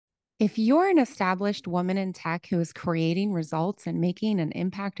If you're an established woman in tech who is creating results and making an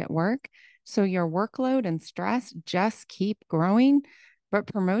impact at work, so your workload and stress just keep growing, but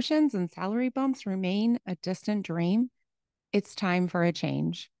promotions and salary bumps remain a distant dream, it's time for a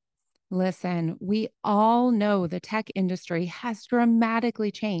change. Listen, we all know the tech industry has dramatically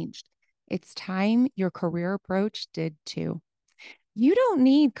changed. It's time your career approach did too. You don't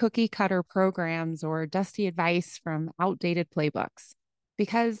need cookie cutter programs or dusty advice from outdated playbooks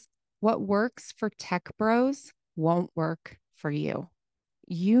because what works for tech bros won't work for you.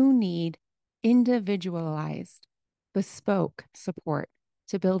 You need individualized, bespoke support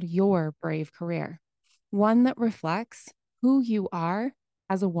to build your brave career, one that reflects who you are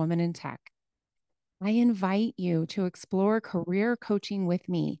as a woman in tech. I invite you to explore career coaching with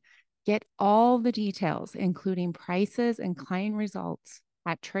me. Get all the details, including prices and client results,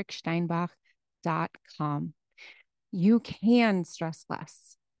 at tricksteinbach.com. You can stress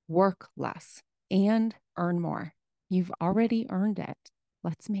less, work less, and earn more. You've already earned it.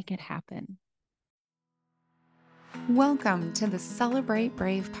 Let's make it happen. Welcome to the Celebrate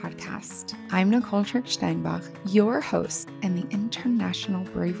Brave podcast. I'm Nicole Trick-Steinbach, your host and the International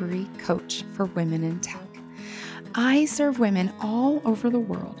Bravery Coach for Women in Tech. I serve women all over the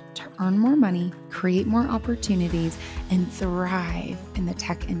world to earn more money, create more opportunities, and thrive in the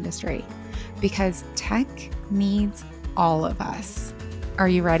tech industry because tech needs all of us. Are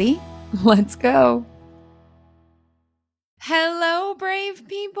you ready? Let's go. Hello, brave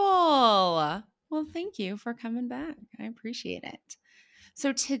people. Well, thank you for coming back. I appreciate it.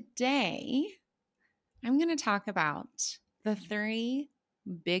 So today, I'm going to talk about the 3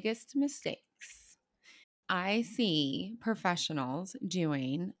 biggest mistakes I see professionals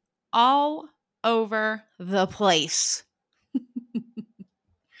doing all over the place.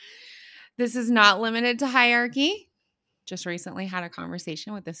 This is not limited to hierarchy. Just recently had a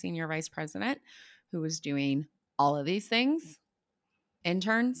conversation with the senior vice president who was doing all of these things,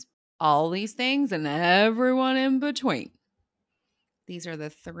 interns, all these things, and everyone in between. These are the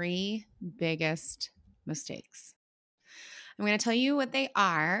 3 biggest mistakes. I'm going to tell you what they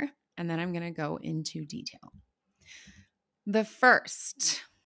are, and then I'm going to go into detail. The first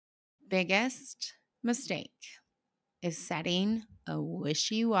biggest mistake is setting a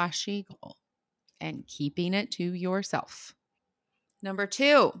wishy-washy goal and keeping it to yourself. Number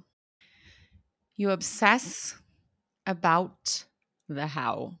 2, you obsess about the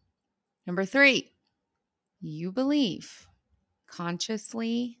how. Number 3, you believe,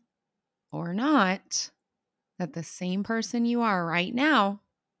 consciously or not, that the same person you are right now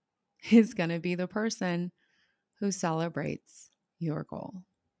is going to be the person who celebrates your goal.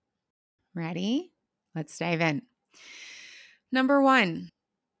 Ready? Let's dive in. Number 1,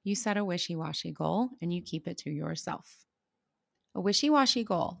 you set a wishy-washy goal and you keep it to yourself. A wishy-washy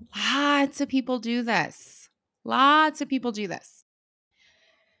goal. Lots of people do this.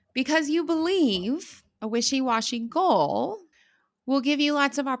 Because you believe a wishy-washy goal will give you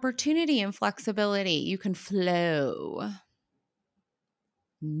lots of opportunity and flexibility. You can flow.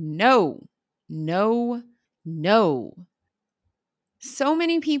 No. So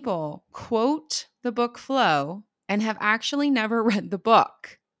many people quote the book Flow and have actually never read the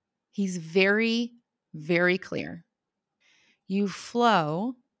book. He's very, very clear. You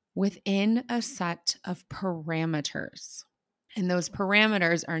flow within a set of parameters. And those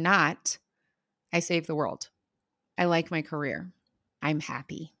parameters are not, I save the world. I like my career. I'm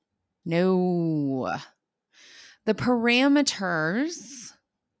happy. No. The parameters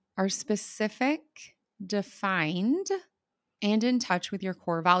are specific, defined, and in touch with your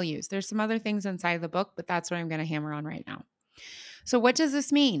core values. There's some other things inside the book, but that's what I'm going to hammer on right now. So what does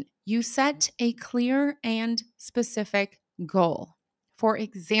this mean? You set a clear and specific goal. For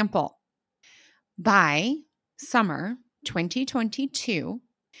example, by summer 2022,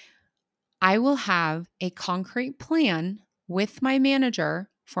 I will have a concrete plan with my manager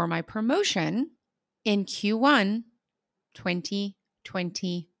for my promotion in Q1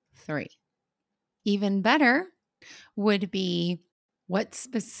 2023. Even better would be what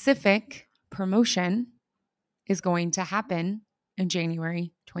specific promotion is going to happen in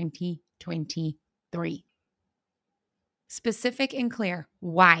January 2023. Specific and clear.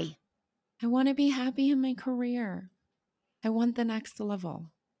 Why? I want to be happy in my career. I want the next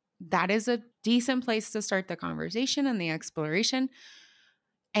level. That is a decent place to start the conversation and the exploration.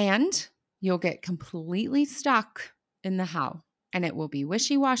 And you'll get completely stuck in the how. And it will be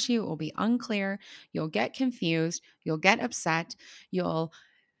wishy-washy. It will be unclear. You'll get confused. You'll get upset. You'll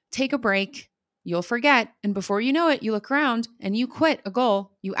take a break. You'll forget. And before you know it, you look around and you quit a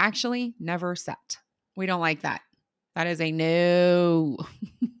goal you actually never set. We don't like that. That is a no.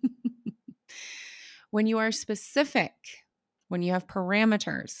 When you are specific, when you have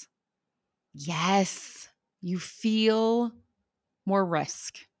parameters, yes, you feel more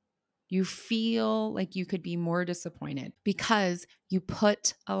risk. You feel like you could be more disappointed because you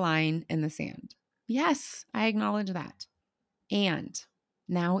put a line in the sand. Yes, I acknowledge that. And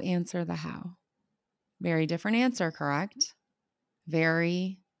now answer the how. Very different answer, correct?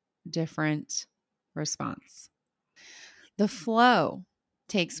 Very different response. The flow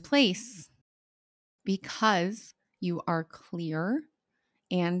takes place because you are clear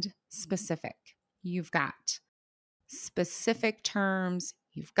and specific. You've got specific terms,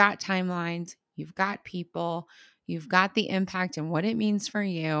 you've got timelines, you've got people, you've got the impact and what it means for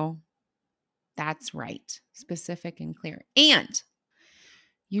you. That's right, specific and clear. And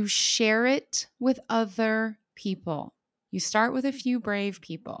you share it with other people. You start with a few brave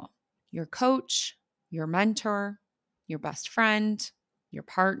people, your coach, your mentor, your best friend, your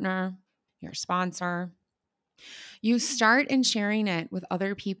partner, your sponsor. You start in sharing it with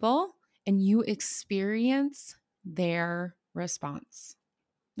other people and you experience their response.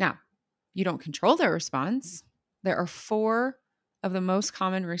 Now, you don't control their response. There are 4 of the most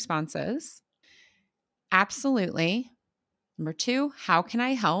common responses. Absolutely. Number 2, how can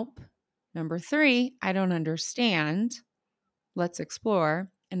I help? Number 3, I don't understand. Let's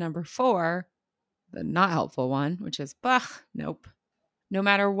explore. And number 4, the not helpful one, which is, bah, nope. No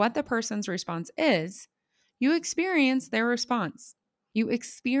matter what the person's response is, you experience their response. You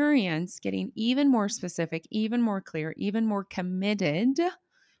experience getting even more specific, even more clear, even more committed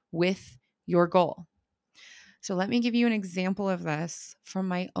with your goal. So let me give you an example of this from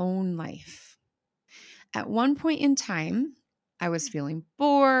my own life. At one point in time, I was feeling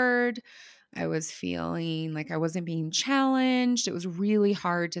bored. I was feeling like I wasn't being challenged. It was really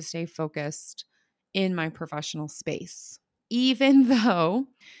hard to stay focused in my professional space. Even though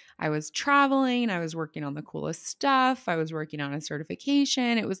I was traveling, I was working on the coolest stuff, I was working on a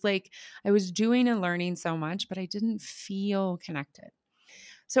certification. It was like I was doing and learning so much, but I didn't feel connected.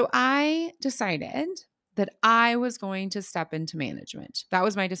 So I decided that I was going to step into management. That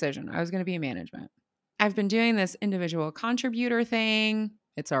was my decision. I was going to be in management. I've been doing this individual contributor thing.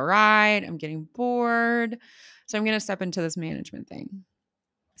 It's all right. I'm getting bored. So I'm going to step into this management thing.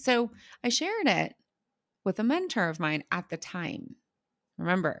 So I shared it with a mentor of mine at the time.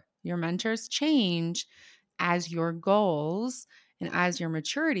 Remember, your mentors change as your goals and as your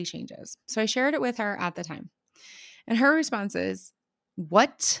maturity changes. So I shared it with her at the time. And her response is,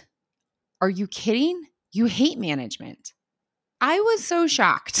 "What? Are you kidding? You hate management." I was so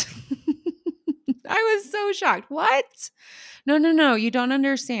shocked. I was so shocked. What? No. You don't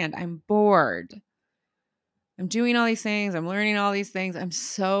understand. I'm bored. I'm doing all these things. I'm learning all these things. I'm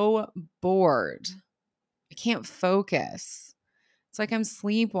so bored. I can't focus. It's like I'm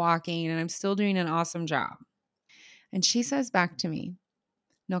sleepwalking and I'm still doing an awesome job. And she says back to me,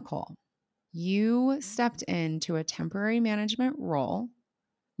 "Nicole, you stepped into a temporary management role.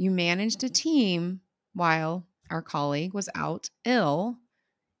 You managed a team while our colleague was out ill,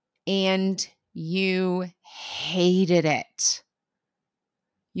 and you hated it.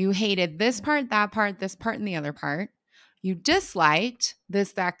 You hated this part, that part, this part, and the other part. You disliked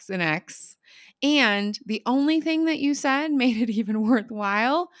this, X, and X. And the only thing that you said made it even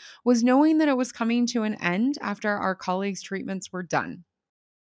worthwhile was knowing that it was coming to an end after our colleagues' treatments were done."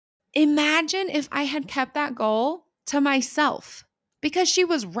 Imagine if I had kept that goal to myself, because she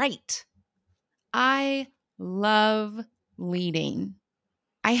was right. I love leading.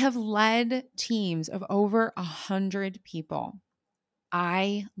 I have led teams of over 100 people.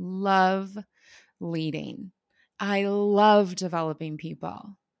 I love leading. I love developing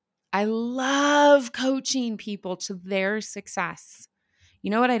people. I love coaching people to their success.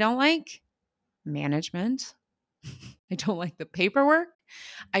 You know what I don't like? Management. I don't like the paperwork.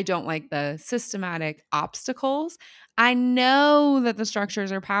 I don't like the systematic obstacles. I know that the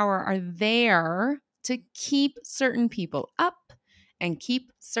structures or power are there to keep certain people up and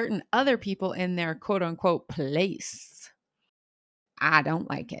keep certain other people in their quote unquote place. I don't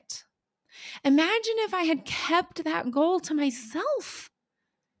like it. Imagine if I had kept that goal to myself.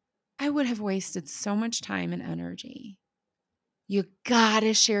 I would have wasted so much time and energy. You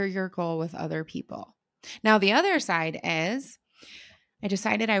gotta share your goal with other people. Now, the other side is I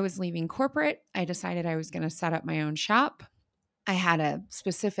decided I was leaving corporate. I decided I was going to set up my own shop. I had a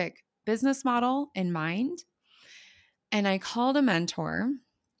specific business model in mind. And I called a mentor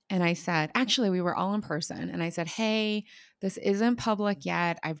and I said, actually, we were all in person. And I said, "Hey, this isn't public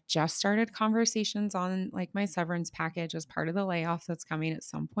yet. I've just started conversations on like my severance package as part of the layoff that's coming at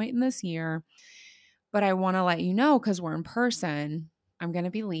some point in this year. But I want to let you know, because we're in person, I'm going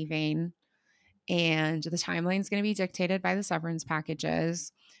to be leaving. and the timeline is going to be dictated by the severance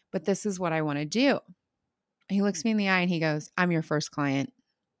packages, but this is what I want to do. And he looks me in the eye and he goes, I'm your first client.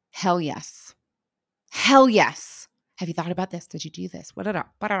 Hell yes. Hell yes. Have you thought about this? Did you do this?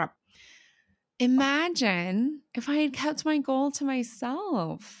 Imagine if I had kept my goal to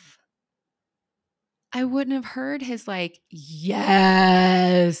myself. I wouldn't have heard his yes.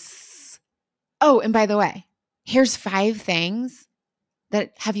 Oh, and by the way, here's 5 things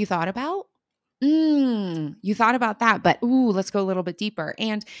that have you thought about? You thought about that, but let's go a little bit deeper.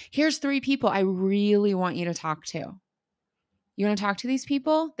 And here's 3 people I really want you to talk to. You want to talk to these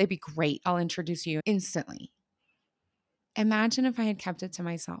people? They'd be great. I'll introduce you instantly. Imagine if I had kept it to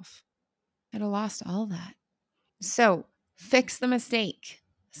myself. I'd have lost all that. So fix the mistake.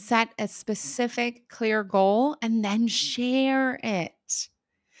 Set a specific, clear goal and then share it.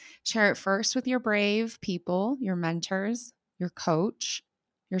 Share it first with your brave people, your mentors, your coach,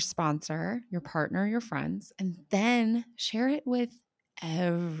 your sponsor, your partner, your friends, and then share it with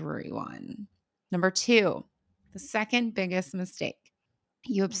everyone. Number 2, the second biggest mistake.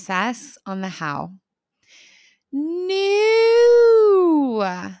 You obsess on the how. No.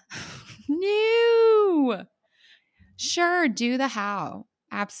 Sure, do the how.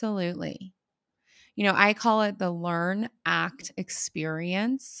 Absolutely. I call it the learn, act,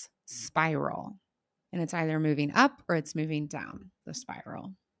 experience spiral. And it's either moving up or it's moving down the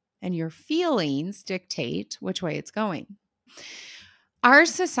spiral. And your feelings dictate which way it's going. Our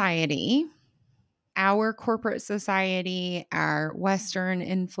society, our corporate society, our Western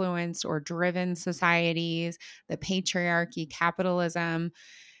influenced or driven societies, the patriarchy, capitalism,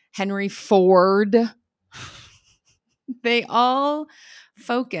 Henry Ford, they all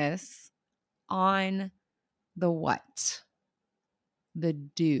focus on the what, the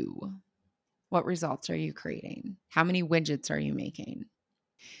do. What results are you creating? How many widgets are you making?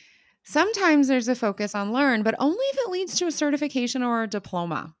 Sometimes there's a focus on learn, but only if it leads to a certification or a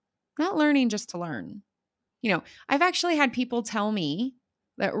diploma, not learning just to learn. I've actually had people tell me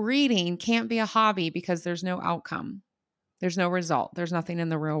that reading can't be a hobby because there's no outcome. There's no result. There's nothing in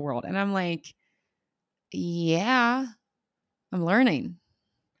the real world. And I'm like, yeah, I'm learning.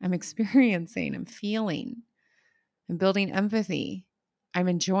 I'm experiencing. I'm feeling. I'm building empathy. I'm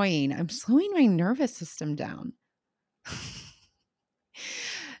enjoying. I'm slowing my nervous system down.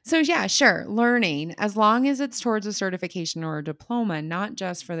 So yeah, sure, learning, as long as it's towards a certification or a diploma, not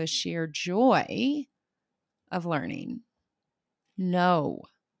just for the sheer joy of learning. No.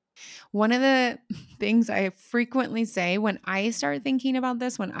 One of the things I frequently say when I start thinking about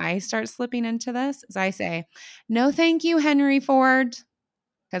this, when I start slipping into this, is I say, no, thank you, Henry Ford,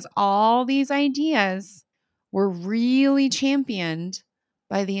 because all these ideas were really championed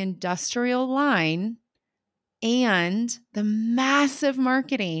by the industrial line and the massive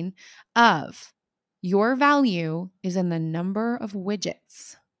marketing of your value is in the number of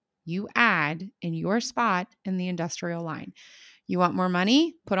widgets you add in your spot in the industrial line. You want more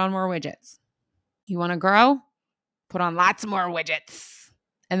money? Put on more widgets. You want to grow? Put on lots more widgets.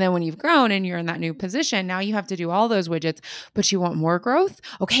 And then when you've grown and you're in that new position, now you have to do all those widgets, but you want more growth?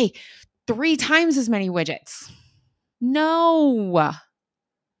 Okay, 3 times as many widgets. No.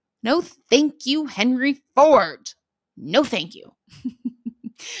 No, thank you, Henry Ford. No, thank you.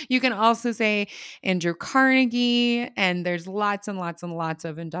 You can also say Andrew Carnegie, and there's lots and lots and lots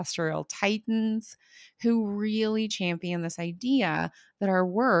of industrial titans who really champion this idea that our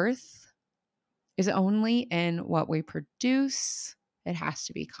worth is only in what we produce. It has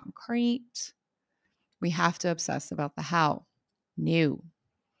to be concrete. We have to obsess about the how. No.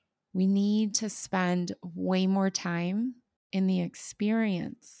 We need to spend way more time in the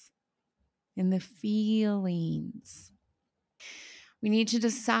experience, in the feelings. We need to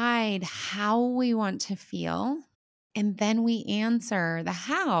decide how we want to feel, and then we answer the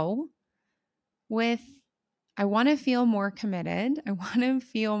how with, I want to feel more committed. I want to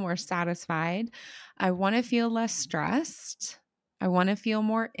feel more satisfied. I want to feel less stressed. I want to feel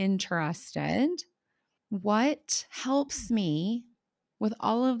more interested. What helps me with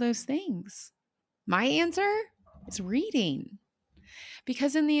all of those things? My answer is reading.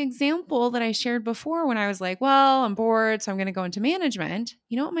 Because in the example that I shared before, when I was like, well, I'm bored, so I'm going to go into management,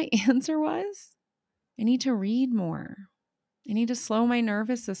 you know what my answer was? I need to read more. I need to slow my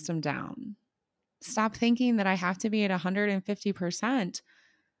nervous system down. Stop thinking that I have to be at 150%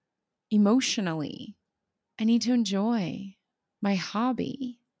 emotionally. I need to enjoy my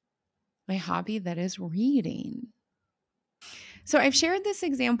hobby that is reading. So I've shared this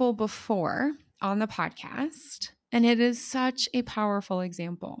example before on the podcast, and it is such a powerful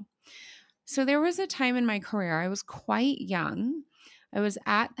example. So there was a time in my career, I was quite young. I was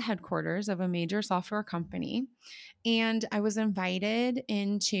at the headquarters of a major software company, and I was invited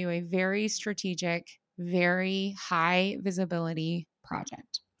into a very strategic, very high visibility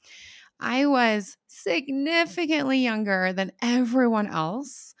project. I was significantly younger than everyone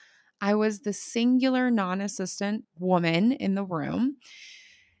else. I was the singular non assistant woman in the room.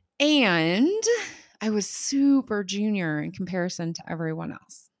 And I was super junior in comparison to everyone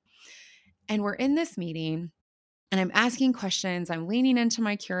else. And we're in this meeting, and I'm asking questions. I'm leaning into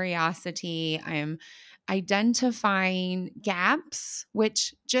my curiosity. I'm identifying gaps,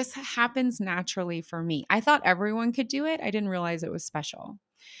 which just happens naturally for me. I thought everyone could do it. I didn't realize it was special.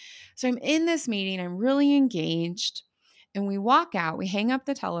 So I'm in this meeting, I'm really engaged. And we walk out, we hang up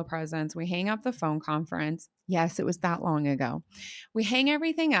the telepresence, we hang up the phone conference. Yes, it was that long ago. We hang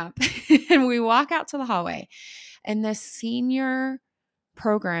everything up and we walk out to the hallway. And the senior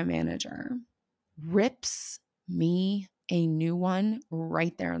program manager rips me a new one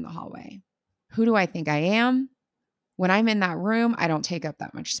right there in the hallway. Who do I think I am? When I'm in that room, I don't take up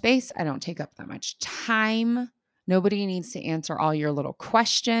that much space. I don't take up that much time. Nobody needs to answer all your little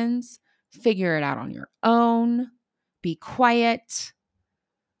questions. Figure it out on your own. Be quiet.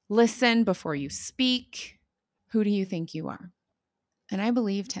 Listen before you speak. Who do you think you are? And I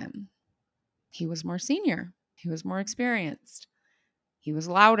believed him. He was more senior. He was more experienced. He was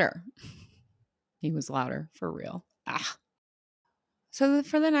louder. He was louder for real. So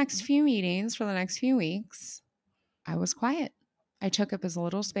for the next few meetings, for the next few weeks, I was quiet. I took up as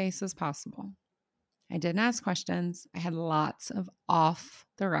little space as possible. I didn't ask questions. I had lots of off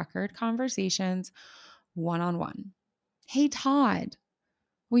the record conversations, one-on-one. Hey, Todd,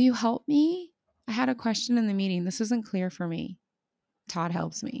 will you help me? I had a question in the meeting. This isn't clear for me. Todd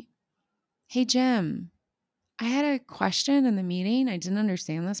helps me. Hey, Jim, I had a question in the meeting. I didn't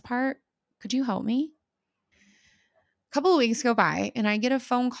understand this part. Could you help me? A couple of weeks go by and I get a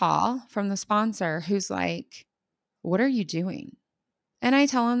phone call from the sponsor who's like, what are you doing? And I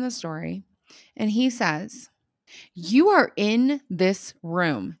tell him the story and he says, you are in this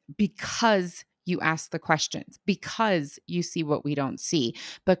room because you ask the questions, because you see what we don't see,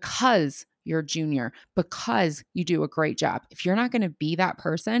 because you're junior, because you do a great job. If you're not going to be that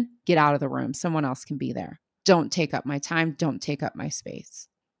person, get out of the room. Someone else can be there. Don't take up my time. Don't take up my space.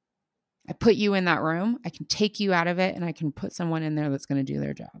 I put you in that room. I can take you out of it and I can put someone in there that's going to do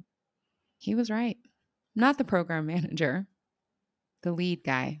their job. He was right. Not the program manager, the lead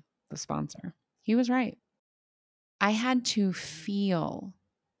guy, the sponsor. He was right. I had to feel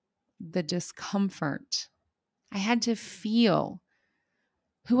the discomfort. I had to feel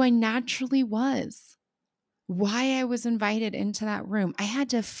who I naturally was, why I was invited into that room. I had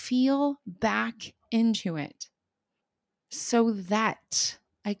to feel back into it so that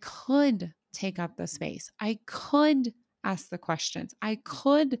I could take up the space. I could ask the questions. I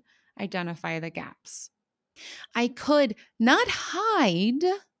could identify the gaps. I could not hide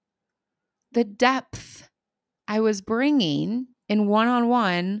the depth I was bringing in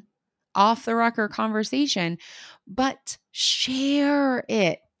one-on-one off the record conversation, but share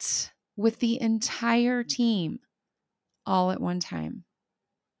it with the entire team all at one time.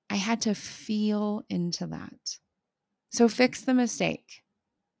 I had to feel into that. So fix the mistake.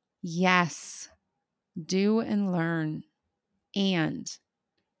 Yes, do and learn and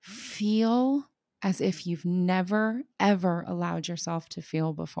feel as if you've never, ever allowed yourself to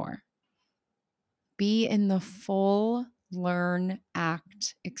feel before. Be in the full learn,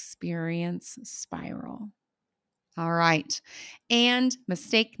 act, experience spiral. All right. And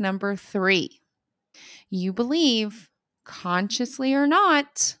mistake number 3. You believe, consciously or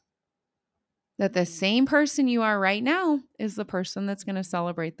not, that the same person you are right now is the person that's going to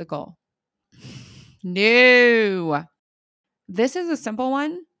celebrate the goal. No. This is a simple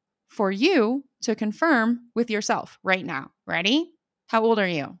one for you to confirm with yourself right now. Ready? How old are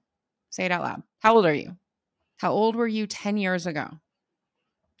you? Say it out loud. How old are you? How old were you 10 years ago?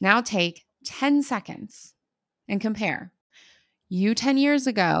 Now take 10 seconds and compare you 10 years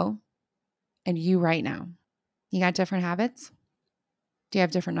ago and you right now. You got different habits? Do you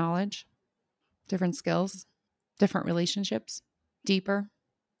have different knowledge, different skills, different relationships, deeper,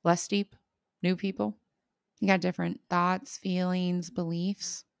 less deep, new people? You got different thoughts, feelings,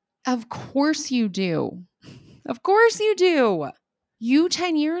 beliefs? Of course you do. Of course you do. You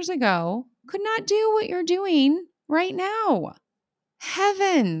 10 years ago could not do what you're doing right now.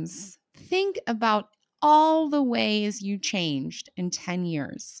 Heavens, think about all the ways you changed in 10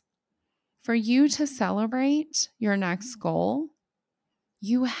 years. For you to celebrate your next goal,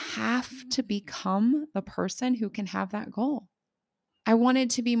 you have to become the person who can have that goal. I wanted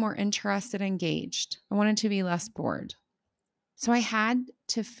to be more interested, engaged. I wanted to be less bored. So I had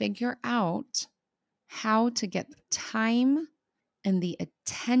to figure out how to get the time and the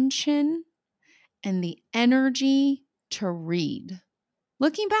attention and the energy to read.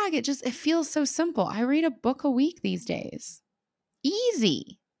 Looking back, it feels so simple. I read a book a week these days.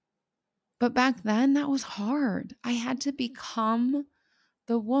 Easy. But back then, that was hard. I had to become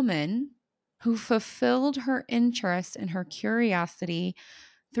the woman who fulfilled her interest and her curiosity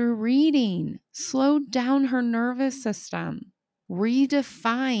through reading, slowed down her nervous system,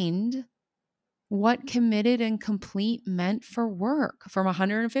 redefined what committed and complete meant for work from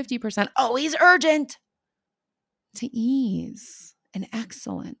 150% always urgent to ease and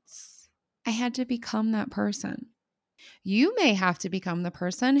excellence. I had to become that person. You may have to become the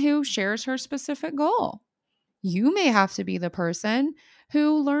person who shares her specific goal. You may have to be the person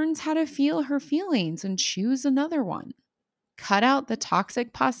who learns how to feel her feelings and choose another one. Cut out the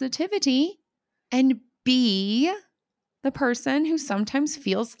toxic positivity and be the person who sometimes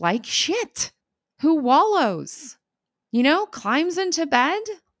feels like shit, who wallows, climbs into bed,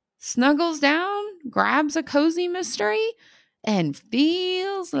 snuggles down, grabs a cozy mystery, and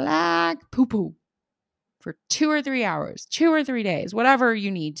feels like poo-poo for 2 or 3 hours, 2 or 3 days, whatever you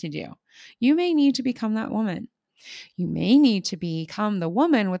need to do. You may need to become that woman. You may need to become the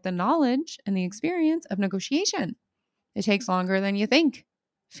woman with the knowledge and the experience of negotiation. It takes longer than you think.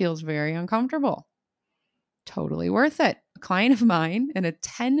 Feels very uncomfortable. Totally worth it. A client of mine in a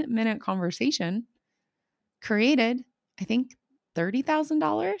 10-minute conversation created, I think,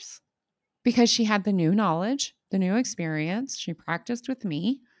 $30,000 because she had the new knowledge, the new experience. She practiced with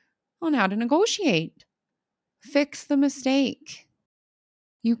me on how to negotiate. Fix the mistake.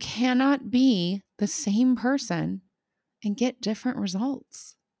 You cannot be the same person and get different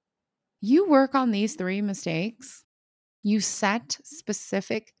results. You work on these 3 mistakes. You set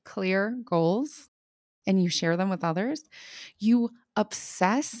specific, clear goals and you share them with others. You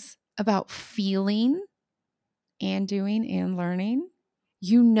obsess about feeling and doing and learning.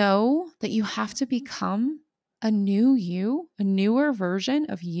 You know that you have to become a new you, a newer version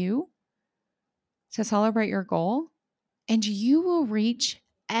of you to celebrate your goal. And you will reach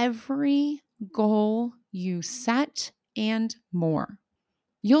every goal you set and more.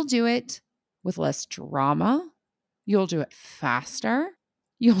 You'll do it with less drama. You'll do it faster.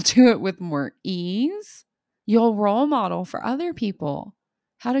 You'll do it with more ease. You'll role model for other people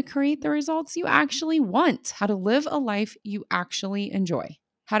how to create the results you actually want, how to live a life you actually enjoy,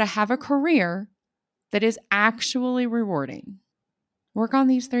 how to have a career that is actually rewarding. Work on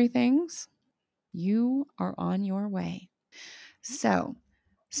these 3 things. You are on your way. So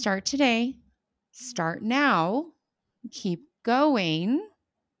start today, start now, keep going.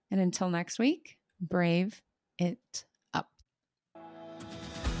 And until next week, brave it up.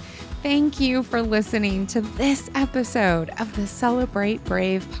 Thank you for listening to this episode of the Celebrate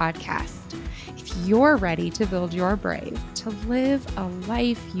Brave podcast. If you're ready to build your brave, to live a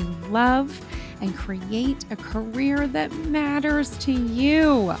life you love, and create a career that matters to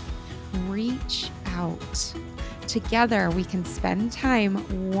you, reach out. Together, we can spend time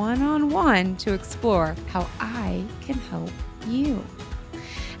one-on-one to explore how I can help you.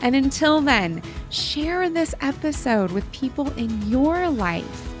 And until then, share this episode with people in your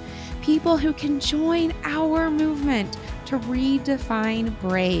life, people who can join our movement to redefine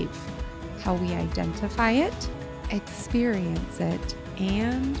brave, how we identify it, experience it,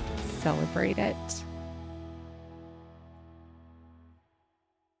 and celebrate it.